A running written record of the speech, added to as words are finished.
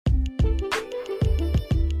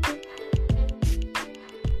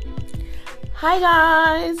Hi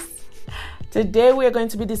guys! Today we are going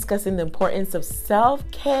to be discussing the importance of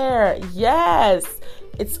self-care. Yes,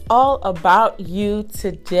 it's all about you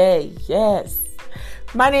today. Yes.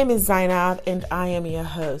 My name is Zainab and I am your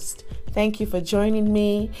host. Thank you for joining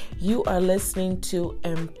me. You are listening to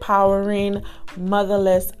Empowering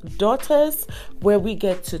Motherless Daughters, where we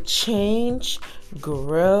get to change,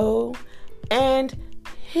 grow, and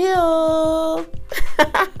heal.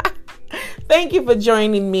 Thank you for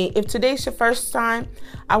joining me. If today's your first time,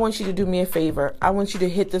 I want you to do me a favor. I want you to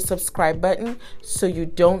hit the subscribe button so you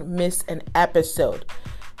don't miss an episode.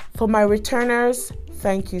 For my returners,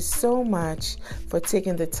 thank you so much for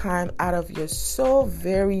taking the time out of your so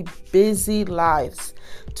very busy lives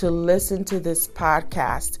to listen to this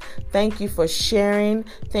podcast. Thank you for sharing.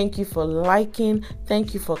 Thank you for liking.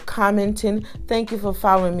 Thank you for commenting. Thank you for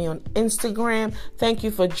following me on Instagram. Thank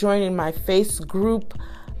you for joining my Facebook group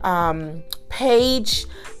page.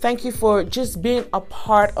 Thank you for just being a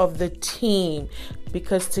part of the team,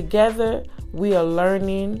 because together we are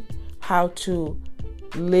learning how to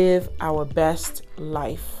live our best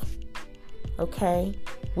life. Okay?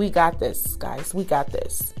 We got this, guys. We got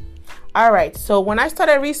this. All right. So when I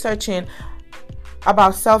started researching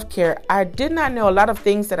about self-care, I did not know a lot of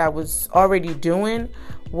things that I was already doing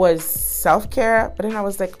was self-care. But then I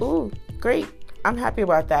was like, ooh, great. I'm happy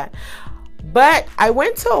about that. But I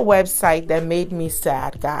went to a website that made me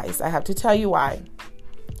sad, guys. I have to tell you why.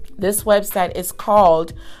 This website is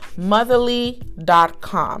called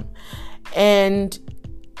motherly.com. And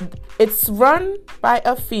it's run by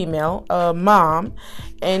a female, a mom,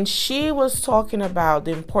 and she was talking about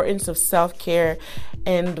the importance of self-care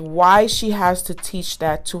and why she has to teach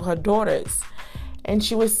that to her daughters. And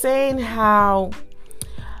she was saying how,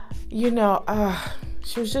 she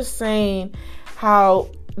was just saying how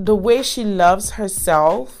the way she loves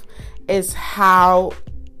herself is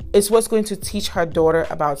what's going to teach her daughter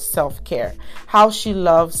about self-care, how she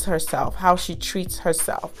loves herself, how she treats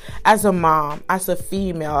herself as a mom, as a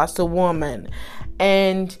female, as a woman.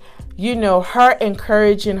 And, her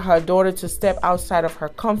encouraging her daughter to step outside of her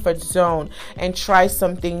comfort zone and try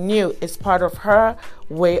something new is part of her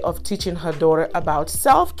way of teaching her daughter about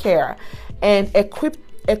self-care and equipping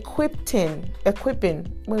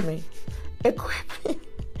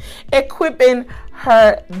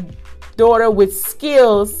her daughter with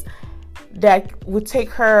skills that would take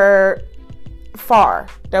her far,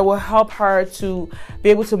 that will help her to be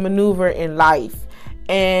able to maneuver in life.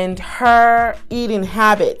 And her eating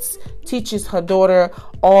habits teaches her daughter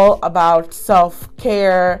all about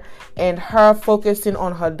self-care, and her focusing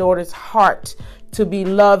on her daughter's heart to be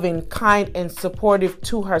loving, kind, and supportive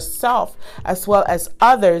to herself as well as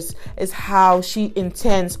others is how she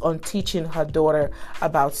intends on teaching her daughter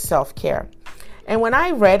about self-care. And when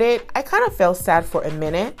I read it, I kind of felt sad for a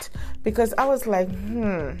minute, because I was like,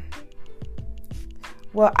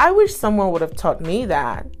 well, I wish someone would have taught me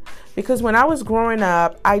that. Because when I was growing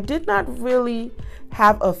up, I did not really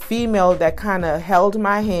have a female that kind of held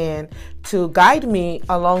my hand to guide me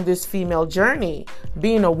along this female journey,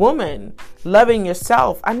 being a woman, loving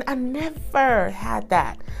yourself. I never had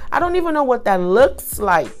that. I don't even know what that looks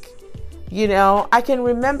like. I can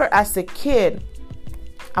remember as a kid,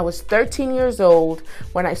 I was 13 years old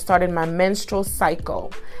when I started my menstrual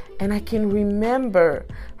cycle. And I can remember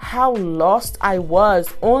how lost I was,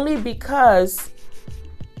 only because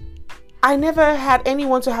I never had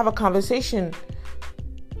anyone to have a conversation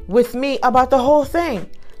with me about the whole thing.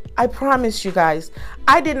 I promise you guys,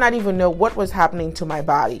 I did not even know what was happening to my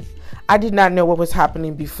body. I did not know what was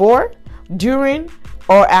happening before, during,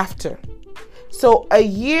 or after. So a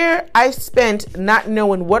year I spent not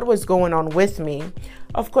knowing what was going on with me.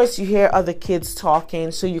 Of course, you hear other kids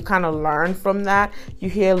talking, so you kind of learn from that. You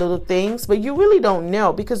hear little things, but you really don't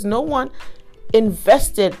know, because no one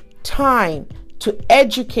invested time to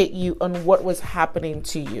educate you on what was happening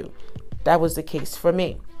to you. That was the case for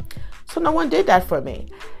me. So no one did that for me.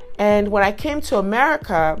 And when I came to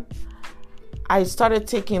America, I started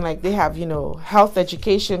taking, they have, health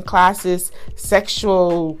education classes,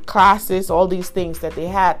 sexual classes, all these things that they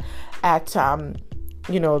had at,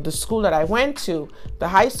 the school that I went to, the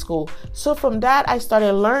high school. So from that, I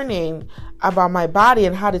started learning about my body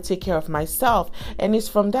and how to take care of myself. And it's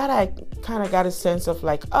from that I kind of got a sense of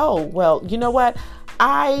oh, well, you know what?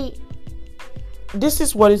 This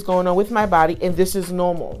is what is going on with my body, and this is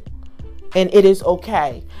normal. And it is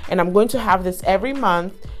okay. And I'm going to have this every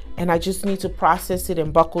month, and I just need to process it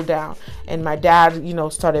and buckle down. And my dad,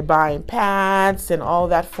 started buying pads and all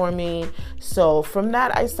that for me. So from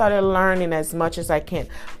that, I started learning as much as I can.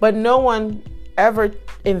 But no one ever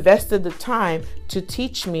invested the time to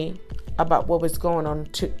teach me about what was going on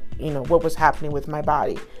what was happening with my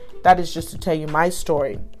body. That is just to tell you my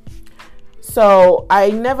story. So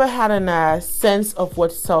I never had a sense of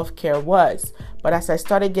what self-care was. But as I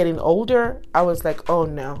started getting older, I was like, oh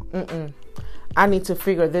no, I need to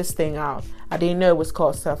figure this thing out. I didn't know it was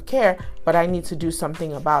called self-care, but I need to do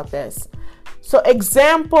something about this. So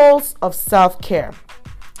examples of self-care.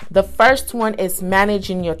 The first one is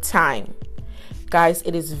managing your time. Guys,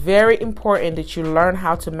 it is very important that you learn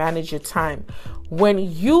how to manage your time. When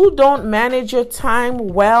you don't manage your time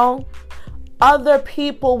well, other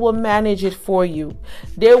people will manage it for you.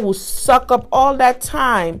 They will suck up all that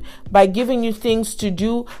time by giving you things to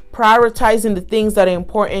do, prioritizing the things that are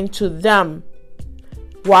important to them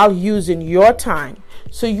while using your time.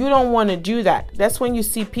 So you don't want to do that. That's when you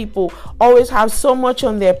see people always have so much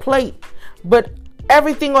on their plate, but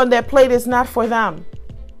everything on their plate is not for them.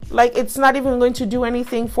 Like, it's not even going to do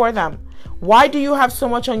anything for them. Why do you have so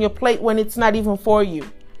much on your plate when it's not even for you?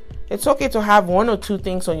 It's okay to have one or two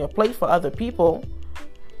things on your plate for other people,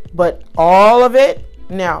 but all of it,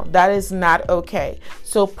 no, that is not okay.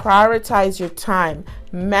 So prioritize your time.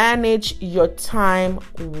 Manage your time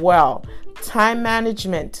well. Time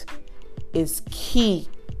management is key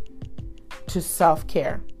to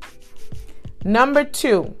self-care. Number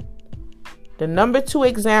two, the number two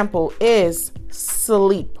example is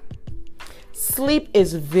sleep. Sleep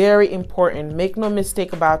is very important. Make no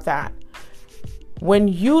mistake about that. When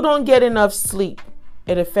you don't get enough sleep,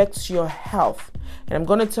 it affects your health. And I'm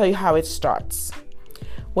going to tell you how it starts.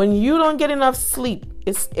 When you don't get enough sleep,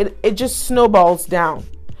 it just snowballs down.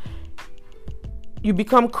 You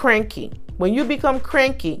become cranky. When you become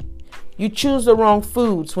cranky, you choose the wrong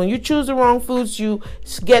foods. When you choose the wrong foods, you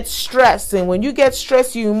get stressed. And when you get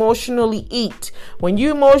stressed, you emotionally eat. When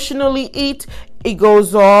you emotionally eat, it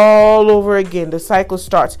goes all over again. The cycle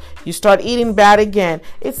starts. You start eating bad again.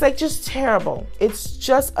 It's like just terrible. It's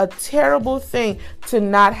just a terrible thing to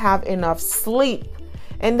not have enough sleep.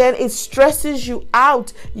 And then it stresses you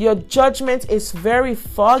out. Your judgment is very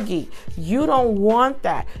foggy. You don't want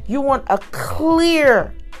that. You want a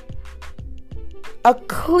clear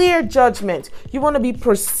judgment. You want to be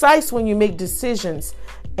precise when you make decisions.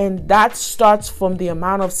 And that starts from the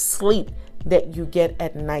amount of sleep that you get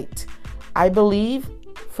at night. I believe,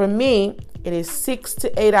 for me, it is 6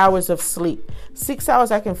 to 8 hours of sleep. 6 hours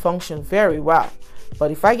I can function very well.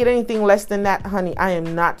 But if I get anything less than that, honey, I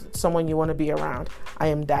am not someone you want to be around. I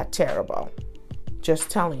am that terrible. Just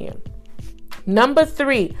telling you. Number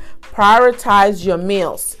 3, prioritize your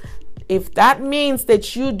meals. If that means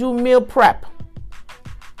that you do meal prep,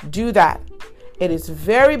 do that. It is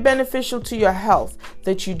very beneficial to your health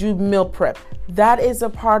that you do meal prep. That is a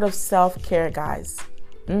part of self-care, guys.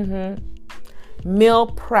 Meal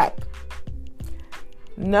prep.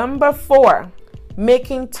 Number 4,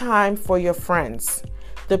 making time for your friends.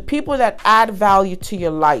 The people that add value to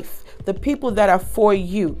your life, the people that are for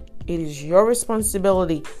you. It is your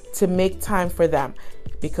responsibility to make time for them,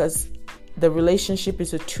 because the relationship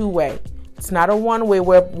is a two-way. It's not a one-way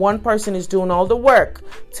where one person is doing all the work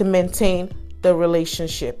to maintain the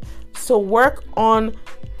relationship. So work on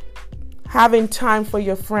having time for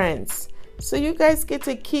your friends. So you guys get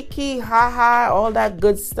to kiki, ha, all that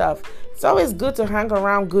good stuff. It's always good to hang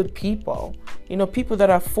around good people. People that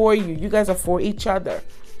are for you. You guys are for each other,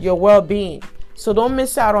 your well-being. So don't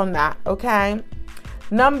miss out on that, okay?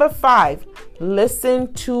 Number 5,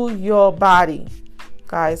 listen to your body.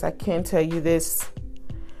 Guys, I can't tell you this.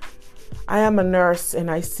 I am a nurse and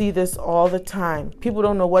I see this all the time. People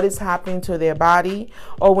don't know what is happening to their body,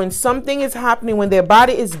 or when something is happening, when their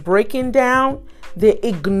body is breaking down, they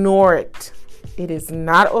ignore it. It is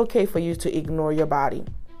not okay for you to ignore your body.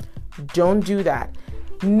 Don't do that.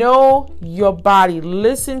 Know your body.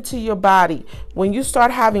 Listen to your body. When you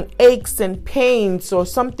start having aches and pains, or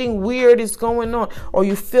something weird is going on, or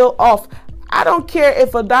you feel off, I don't care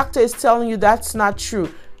if a doctor is telling you that's not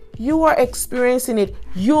true. You are experiencing it.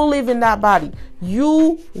 You live in that body.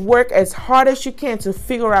 You work as hard as you can to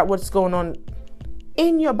figure out what's going on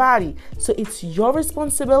in your body. So it's your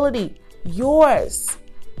responsibility, yours,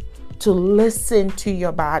 to listen to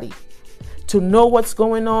your body, to know what's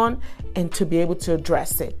going on, and to be able to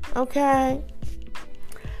address it. Okay?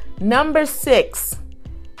 Number 6,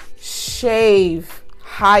 shave.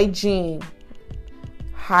 Hygiene.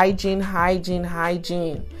 Hygiene.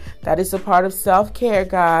 That is a part of self-care,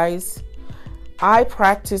 guys. I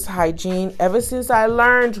practice hygiene ever since I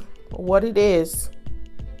learned what it is.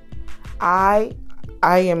 I'm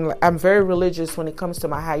very religious when it comes to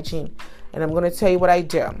my hygiene, and I'm going to tell you what I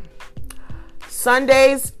do.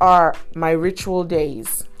 Sundays are my ritual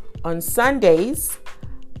days. On Sundays,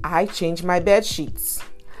 I change my bed sheets.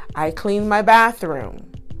 I clean my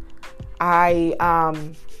bathroom.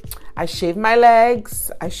 I shave my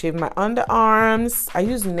legs. I shave my underarms. I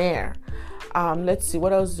use Nair. Let's see,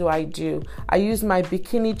 what else do? I use my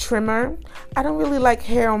bikini trimmer. I don't really like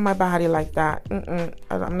hair on my body like that.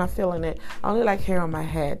 I'm not feeling it. I only like hair on my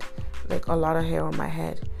head, like a lot of hair on my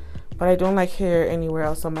head. But I don't like hair anywhere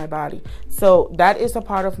else on my body. So that is a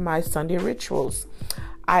part of my Sunday rituals.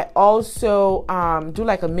 I also do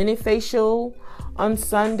like a mini facial on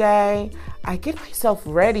Sunday. I get myself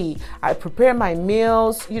ready. I prepare my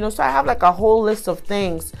meals, so I have like a whole list of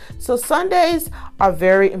things. So Sundays are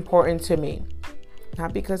very important to me.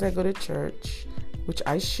 Not because I go to church, which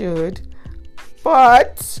I should,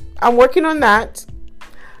 but I'm working on that.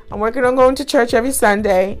 I'm working on going to church every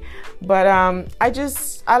Sunday, but I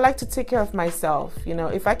like to take care of myself.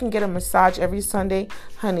 If I can get a massage every Sunday,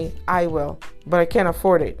 honey, I will, but I can't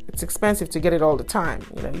afford it. It's expensive to get it all the time.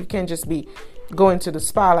 You can't just be going to the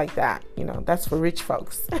spa like that. That's for rich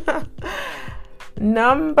folks.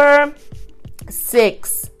 Number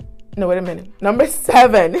 7. Number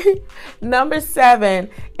 7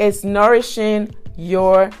 is nourishing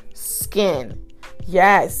your skin.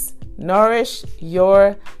 Yes, nourish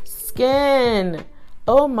your skin.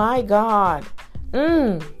 Oh my God.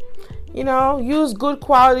 Use good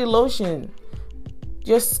quality lotion.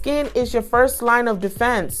 Your skin is your first line of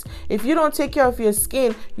defense. If you don't take care of your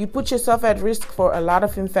skin, you put yourself at risk for a lot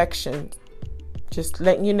of infections. Just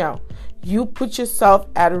letting you know. You put yourself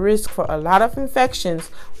at risk for a lot of infections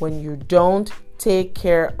when you don't take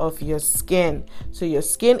care of your skin. So your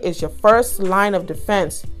skin is your first line of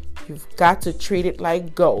defense. You've got to treat it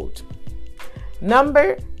like gold.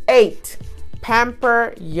 Number 8,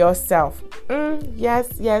 pamper yourself.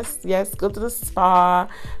 Yes. Go to the spa,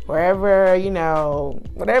 wherever,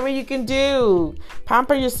 whatever you can do.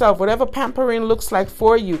 Pamper yourself, whatever pampering looks like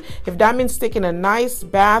for you. If that means taking a nice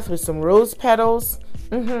bath with some rose petals,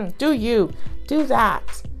 do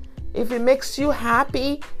that. If it makes you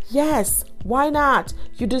happy, yes, why not?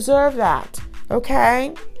 You deserve that,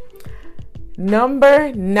 okay?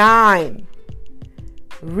 Number 9,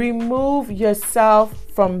 remove yourself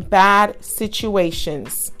from bad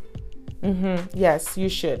situations. Yes, you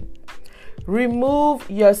should. Remove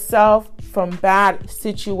yourself from bad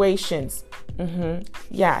situations.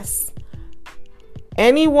 Yes.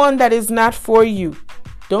 Anyone that is not for you,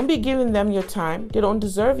 don't be giving them your time. They don't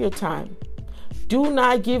deserve your time. Do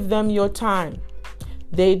not give them your time.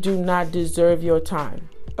 They do not deserve your time.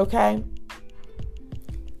 Okay?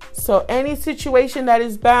 So any situation that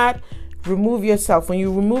is bad, remove yourself. When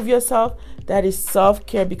you remove yourself, that is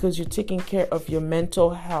self-care because you're taking care of your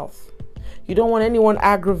mental health. You don't want anyone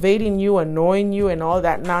aggravating you, annoying you, and all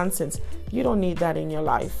that nonsense. You don't need that in your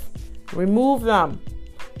life. Remove them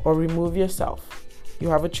or remove yourself. You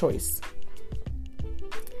have a choice.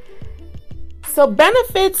 So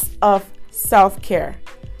benefits of self-care.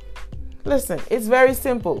 Listen, it's very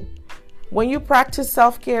simple. When you practice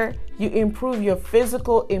self-care, you improve your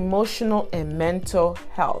physical, emotional, and mental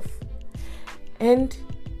health. And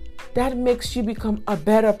that makes you become a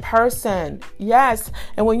better person. Yes.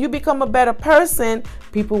 And when you become a better person,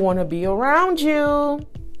 people want to be around you.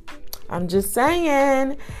 I'm just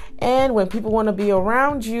saying. And when people want to be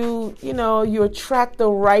around you, you attract the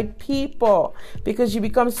right people because you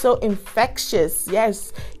become so infectious.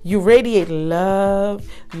 Yes. You radiate love.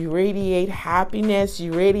 You radiate happiness.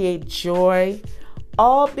 You radiate joy.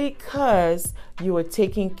 All because you are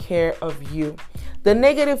taking care of you. The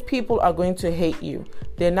negative people are going to hate you.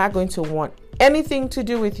 They're not going to want anything to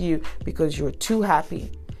do with you because you're too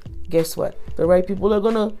happy. Guess what? The right people are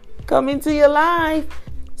going to come into your life.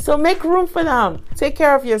 So make room for them. Take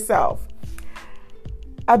care of yourself.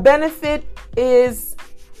 A benefit is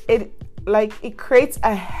it creates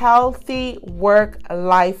a healthy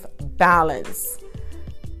work-life balance.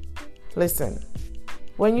 Listen,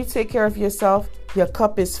 when you take care of yourself, your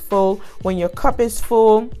cup is full. When your cup is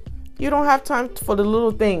full, you don't have time for the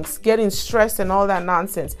little things, getting stressed and all that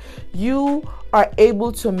nonsense. You are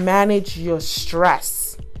able to manage your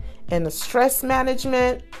stress. And the stress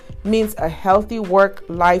management means a healthy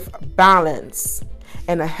work-life balance.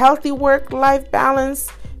 And a healthy work-life balance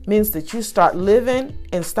means that you start living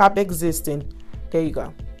and stop existing. There you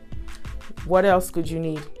go. What else could you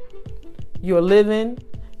need? You're living,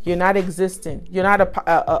 you're not existing. You're not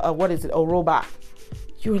a robot.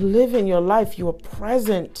 You're living your life. You are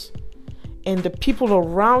present. And the people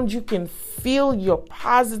around you can feel your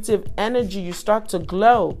positive energy. You start to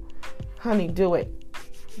glow. Honey, do it.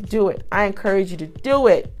 Do it. I encourage you to do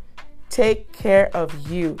it. Take care of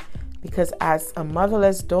you. Because as a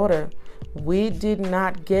motherless daughter, we did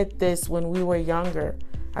not get this when we were younger.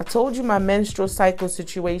 I told you my menstrual cycle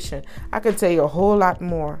situation. I could tell you a whole lot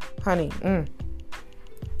more, honey.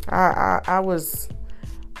 I was,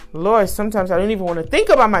 Lord, sometimes I don't even want to think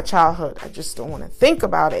about my childhood. I just don't want to think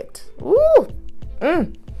about it. Ooh.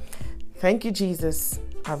 Thank you, Jesus.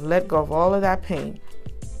 I've let go of all of that pain.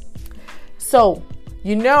 So,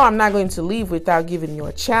 I'm not going to leave without giving you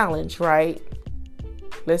a challenge, right?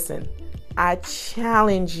 Listen, I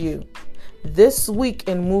challenge you this week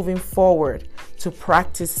and moving forward to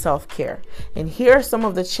practice self-care. And here are some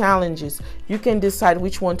of the challenges. You can decide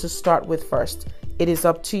which one to start with first. It is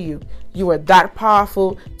up to you. You are that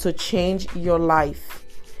powerful to change your life.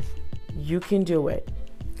 You can do it.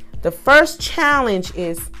 The first challenge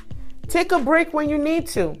is take a break when you need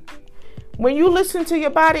to. When you listen to your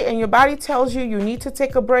body and your body tells you need to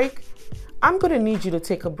take a break, I'm going to need you to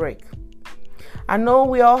take a break. I know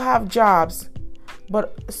we all have jobs,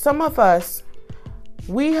 but some of us,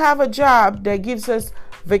 we have a job that gives us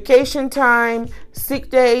vacation time, sick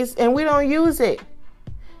days, and we don't use it.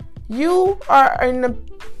 You are in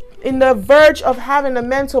the verge of having a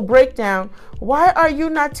mental breakdown. Why are you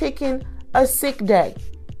not taking a sick day?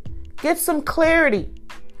 Get some clarity.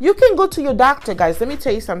 You can go to your doctor, guys. Let me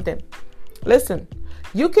tell you something. Listen,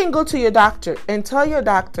 you can go to your doctor and tell your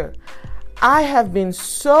doctor, I have been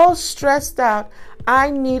so stressed out, I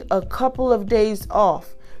need a couple of days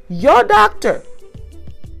off. Your doctor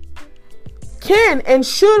can and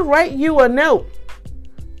should write you a note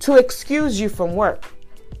to excuse you from work.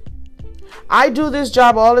 I do this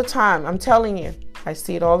job all the time. I'm telling you, I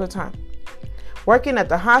see it all the time. Working at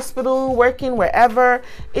the hospital, working wherever.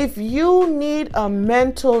 If you need a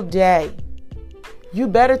mental day, you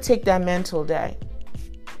better take that mental day.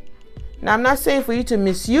 Now, I'm not saying for you to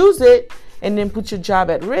misuse it and then put your job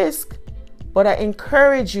at risk, but I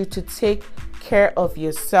encourage you to take care of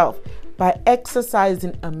yourself by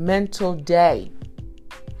exercising a mental day.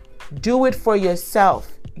 Do it for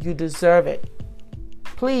yourself. You deserve it.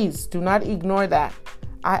 Please do not ignore that.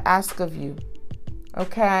 I ask of you.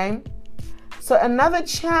 Okay? So another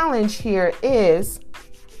challenge here is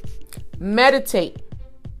meditate.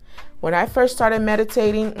 When I first started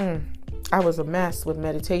meditating, I was a mess with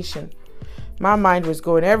meditation. My mind was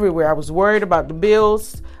going everywhere. I was worried about the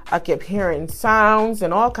bills. I kept hearing sounds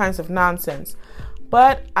and all kinds of nonsense.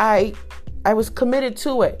 But I was committed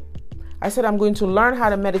to it. I said, I'm going to learn how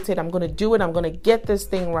to meditate. I'm going to do it. I'm going to get this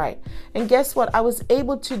thing right. And guess what? I was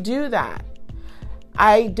able to do that.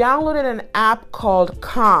 I downloaded an app called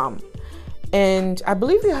Calm. And I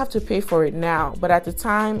believe you have to pay for it now. But at the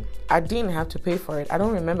time, I didn't have to pay for it. I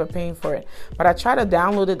don't remember paying for it. But I tried to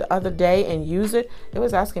download it the other day and use it. It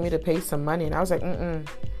was asking me to pay some money. And I was like,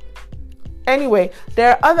 Anyway,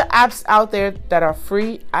 there are other apps out there that are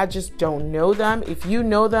free. I just don't know them. If you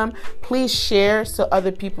know them, please share so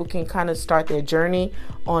other people can kind of start their journey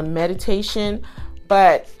on meditation.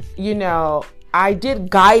 But, I did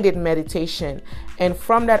guided meditation. And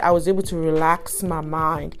from that, I was able to relax my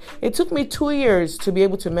mind. It took me 2 years to be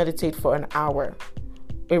able to meditate for an hour.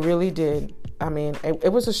 It really did. I mean,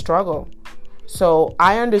 it was a struggle. So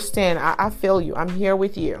I understand. I feel you. I'm here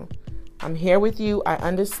with you. I'm here with you. I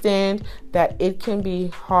understand that it can be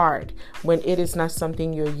hard when it is not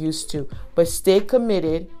something you're used to. But stay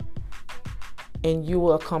committed and you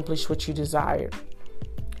will accomplish what you desire.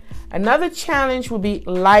 Another challenge would be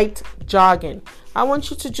light jogging. I don't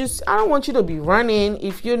want you to be running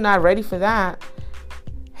if you're not ready for that.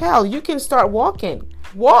 Hell, you can start walking.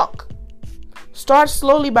 Walk. Start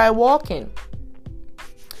slowly by walking.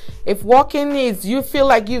 If walking you feel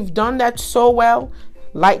like you've done that so well,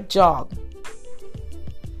 light jog.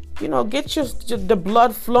 Get the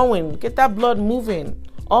blood flowing. Get that blood moving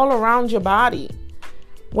all around your body.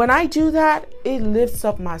 When I do that, it lifts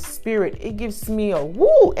up my spirit. It gives me a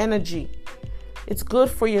energy. It's good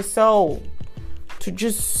for your soul,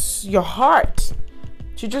 your heart,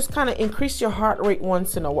 to just kind of increase your heart rate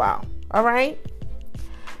once in a while. All right?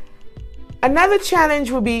 Another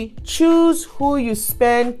challenge will be choose who you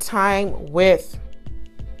spend time with.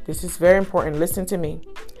 This is very important. Listen to me.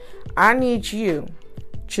 I need you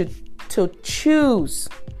to choose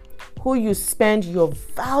who you spend your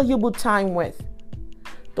valuable time with.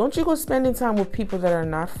 Don't you go spending time with people that are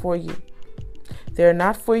not for you. They're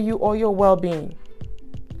not for you or your well-being.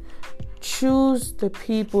 Choose the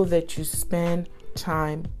people that you spend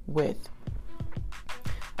time with.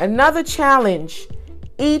 Another challenge,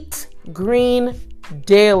 eat green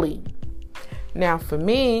daily. Now for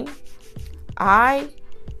me,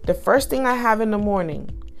 the first thing I have in the morning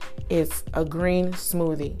is a green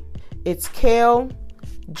smoothie. It's kale,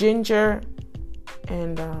 ginger,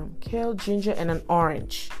 and an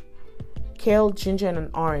orange. kale, ginger, and an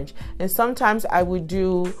orange. And sometimes I would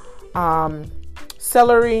do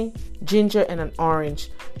celery, ginger, and an orange,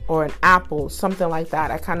 or an apple, something like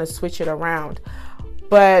that. I kind of switch it around.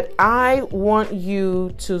 But I want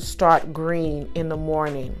you to start green in the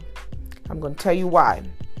morning. I'm going to tell you why.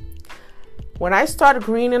 When I start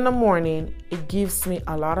green in the morning, it gives me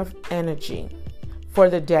a lot of energy for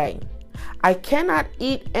the day. I cannot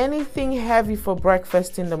eat anything heavy for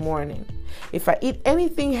breakfast in the morning. If I eat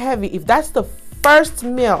anything heavy, if that's the first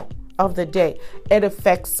meal of the day, it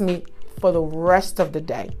affects me for the rest of the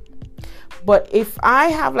day. But if I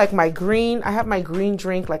have like my green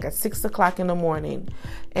drink like at 6 o'clock in the morning.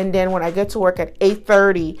 And then when I get to work at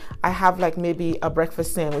 8:30, I have like maybe a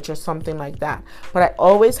breakfast sandwich or something like that. But I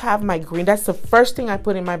always have my green. That's the first thing I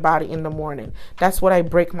put in my body in the morning. That's what I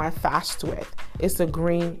break my fast with. It's a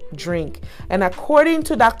green drink. And according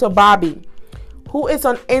to Dr. Bobby, who is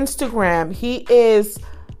on Instagram, he is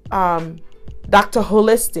Dr.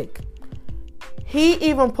 Holistic. He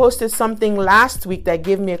even posted something last week that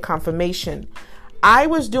gave me a confirmation. I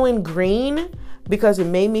was doing green because it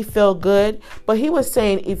made me feel good, but he was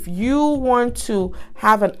saying if you want to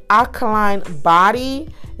have an alkaline body,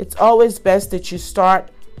 it's always best that you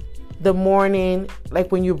start the morning,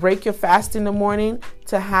 like when you break your fast in the morning,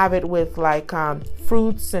 to have it with like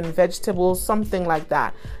fruits and vegetables, something like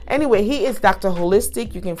that. Anyway, he is Dr.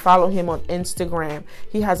 Holistic. You can follow him on Instagram.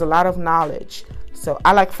 He has a lot of knowledge. So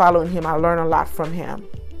I like following him. I learn a lot from him.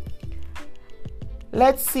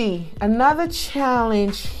 Let's see. Another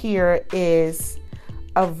challenge here is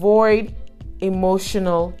avoid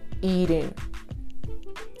emotional eating.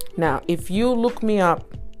 Now, if you look me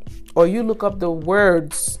up or you look up the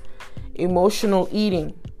words emotional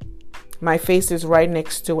eating, my face is right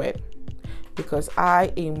next to it because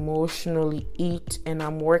I emotionally eat and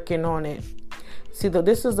I'm working on it. See,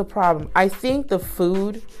 this is the problem. I think the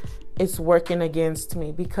food is working against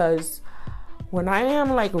me because when I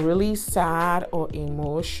am like really sad or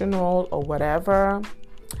emotional or whatever,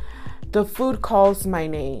 the food calls my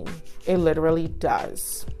name. It literally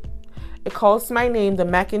does. It calls my name. The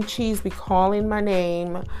mac and cheese be calling my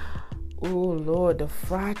name. Ooh, Lord, the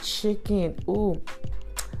fried chicken. Ooh,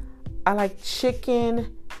 I like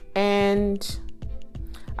chicken and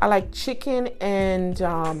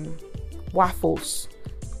waffles.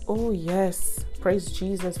 Oh, yes. Praise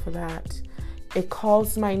Jesus for that. It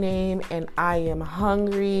calls my name and I am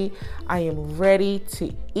hungry. I am ready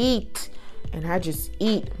to eat. And I just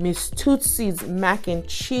eat Miss Tootsie's mac and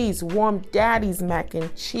cheese, Warm Daddy's mac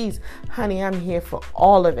and cheese. Honey, I'm here for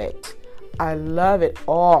all of it. I love it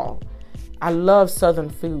all. I love Southern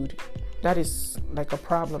food. That is like a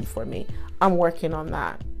problem for me. I'm working on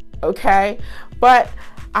that. Okay? But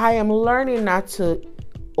I am learning not to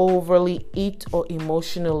overly eat or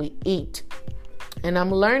emotionally eat. And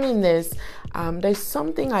I'm learning this. There's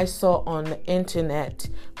something I saw on the internet,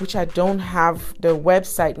 which I don't have the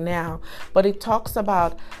website now, but it talks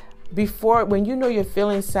about before, when you know you're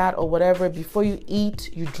feeling sad or whatever, before you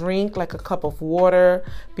eat, you drink like a cup of water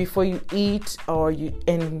before you eat, or you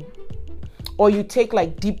take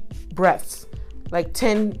like deep breaths, like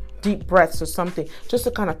 10 deep breaths or something, just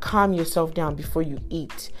to kind of calm yourself down before you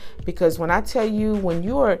eat. Because when I tell you, when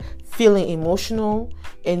you are feeling emotional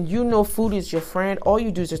and you know food is your friend, all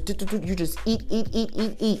you do is just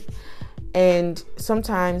eat. And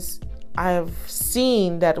sometimes I've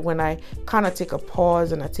seen that when I kind of take a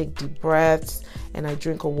pause and I take deep breaths and I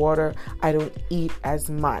drink a water, I don't eat as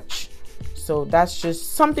much. So that's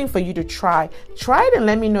just something for you to try. Try it and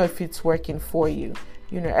let me know if it's working for you.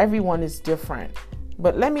 You know, everyone is different.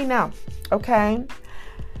 But let me know, okay?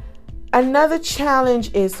 Another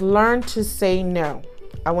challenge is learn to say no.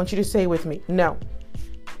 I want you to say it with me. No.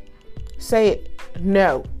 Say it.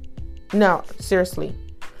 No. No, seriously.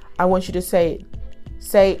 I want you to say it.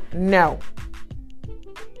 Say no.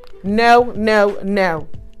 No, no, no.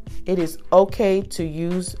 It is okay to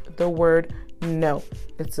use the word no.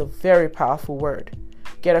 It's a very powerful word.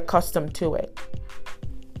 Get accustomed to it.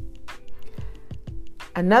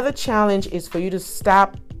 Another challenge is for you to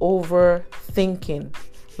stop overthinking,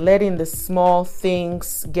 letting the small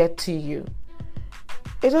things get to you.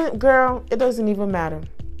 It doesn't even matter.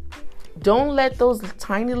 Don't let those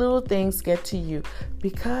tiny little things get to you,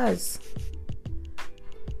 because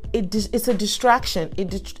it's a distraction.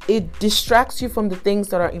 It distracts you from the things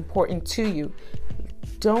that are important to you.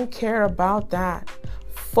 Don't care about that.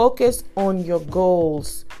 Focus on your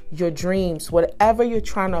goals, your dreams, whatever you're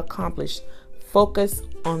trying to accomplish. Focus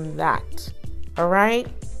on that. All right?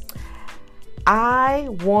 I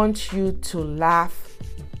want you to laugh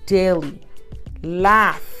daily.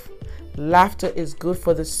 Laugh. Laughter is good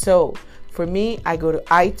for the soul. For me, I go to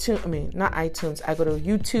iTunes, I go to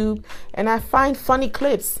YouTube and I find funny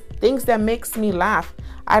clips, things that makes me laugh.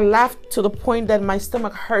 I laugh to the point that my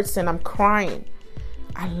stomach hurts and I'm crying.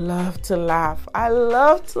 I love to laugh.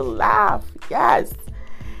 Yes.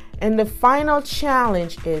 And the final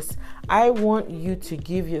challenge is I want you to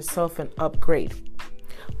give yourself an upgrade.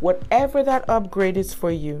 Whatever that upgrade is for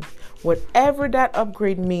you, whatever that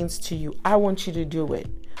upgrade means to you, I want you to do it.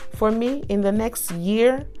 For me, in the next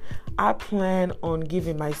year, I plan on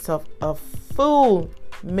giving myself a full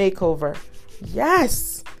makeover.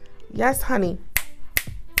 Yes, honey,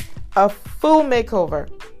 a full makeover.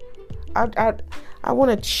 I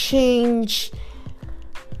want to change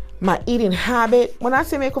my eating habit. When I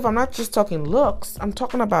say makeover, I'm not just talking looks. I'm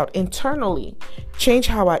talking about internally. Change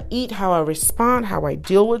how I eat, how I respond, how I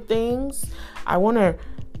deal with things. I want to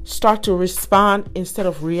start to respond instead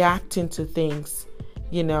of reacting to things.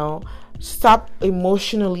 Stop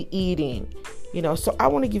emotionally eating, so I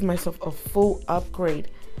want to give myself a full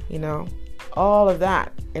upgrade, all of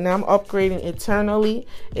that. And I'm upgrading internally.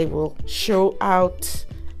 It will show out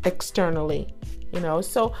externally,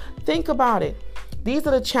 so think about it. These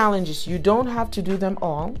are the challenges. You don't have to do them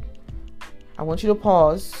all. I want you to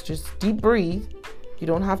pause, just deep breathe. You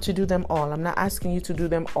don't have to do them all. I'm not asking you to do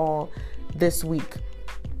them all this week.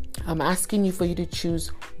 I'm asking you for you to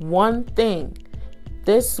choose one thing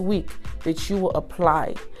this week that you will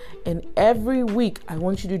apply. And every week, I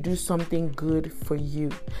want you to do something good for you,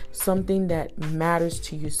 something that matters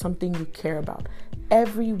to you, something you care about.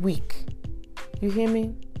 Every week. You hear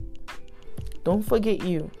me? Don't forget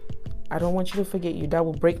you. I don't want you to forget you. That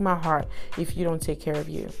will break my heart if you don't take care of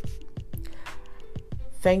you.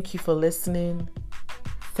 Thank you for listening.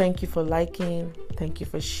 Thank you for liking. Thank you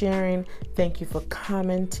for sharing. Thank you for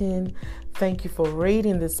commenting. Thank you for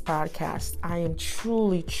rating this podcast. I am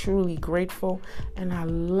truly, truly grateful, and I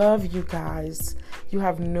love you guys. You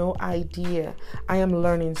have no idea. I am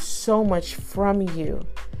learning so much from you.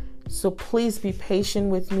 So please be patient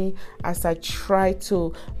with me as I try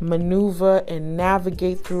to maneuver and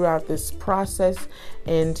navigate throughout this process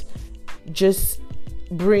and just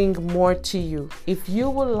bring more to you. If you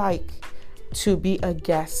would like to be a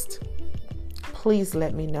guest, please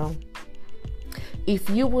let me know.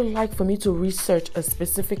 If you would like for me to research a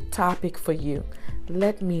specific topic for you,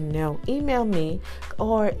 let me know. Email me,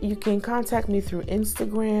 or you can contact me through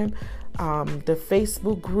Instagram, the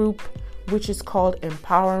Facebook group, which is called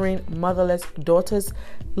Empowering Motherless Daughters.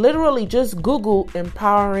 Literally just Google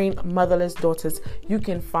Empowering Motherless Daughters. You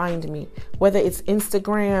can find me. Whether it's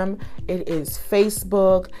Instagram, it is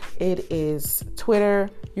Facebook, it is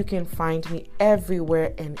Twitter. You can find me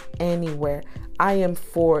everywhere and anywhere. I am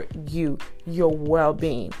for you, your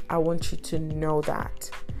well-being. I want you to know that.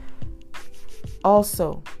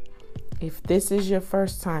 Also, if this is your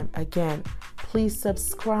first time, again, please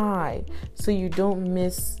subscribe so you don't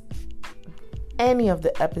miss any of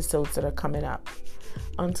the episodes that are coming up.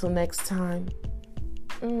 Until next time,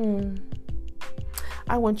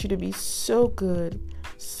 I want you to be so good,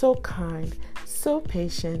 so kind, so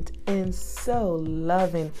patient, and so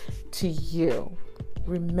loving to you.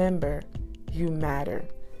 Remember, you matter.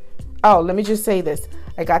 Oh, let me just say this.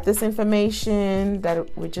 I got this information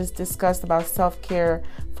that we just discussed about self-care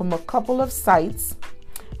from a couple of sites,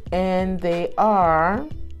 and they are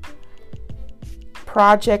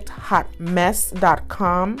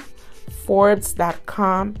projecthotmess.com,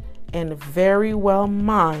 Forbes.com, and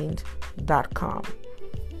verywellmind.com.